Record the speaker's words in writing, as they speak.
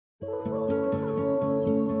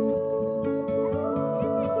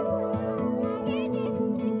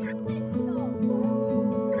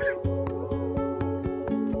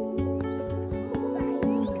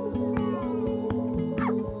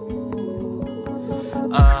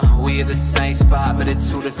We at the same spot, but in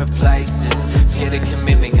two different places. Scared of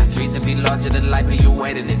commitment, got dreams to be larger than life, but you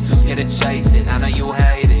waiting and too scared to chase it. I know you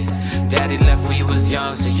hate it. Daddy left when you was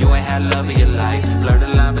young, so you ain't had love of your life. Blur the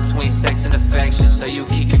line between sex and affection, so you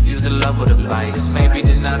keep confusing love with a vice. Maybe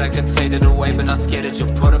tonight I could take it away, but I'm scared that you'll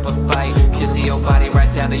put up a fight. Kissing your body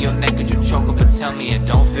right down to your neck, could you choke up and tell me it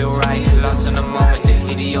don't feel right? Lost in the moment, the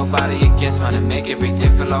heat of your body against mine to make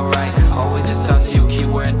everything feel alright. Always just talk to you, keep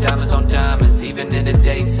wearing diamonds on diamonds, even in the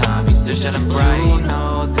daytime, you still shining bright. You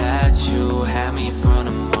know that you had me from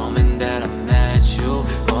the moment that I met you,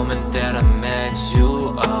 moment that I met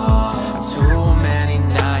you. Too many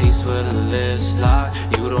nights with a lips locked.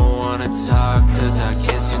 You don't wanna talk, cause I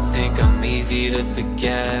guess you think I'm easy to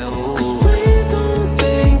forget. Ooh. Cause we don't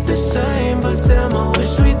think the same, but damn, I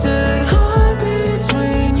wish we did. Caught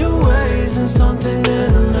between your ways and something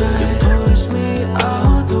in the night. You push me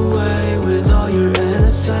out the way with all your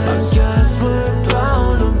innocence. I guess we're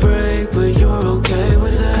bound to break, but you're okay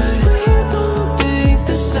with it. Cause we don't think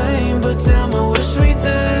the same, but damn, I wish we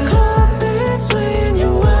did. Caught between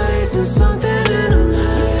your ways and something in the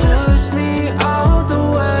night. You push me out the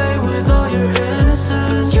way with all your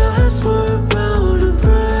innocence. I guess we're bound to break.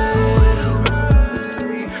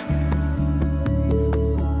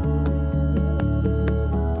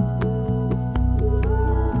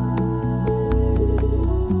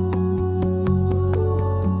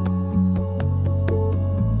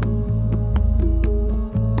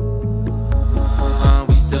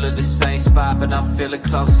 We still at the same spot, but I'm feeling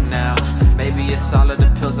closer now. Maybe it's all of the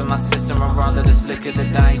pills in my system, or all of this liquor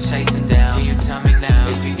that I ain't chasing down. Can you tell me now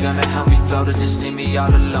if you're gonna help me float, or just leave me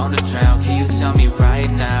all alone to drown? Can you tell me right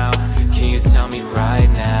now? Can you tell me right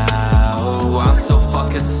now? Oh, I'm so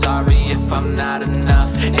fucking sorry if I'm not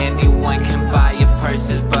enough. Anyone can buy your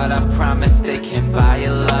purses, but I promise they can buy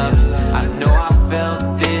your love. I know I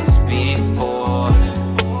felt this before.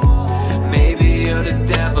 Maybe you're the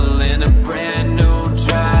devil in a brand new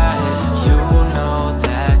dress. You know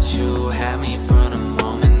that you had me from the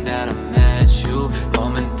moment that I met you,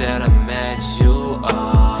 moment that I met you.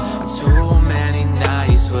 Too many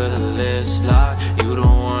nights with a lips locked. You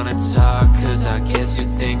don't wanna talk, cause I guess you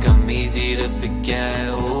think I'm easy to forget.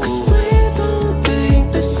 Ooh.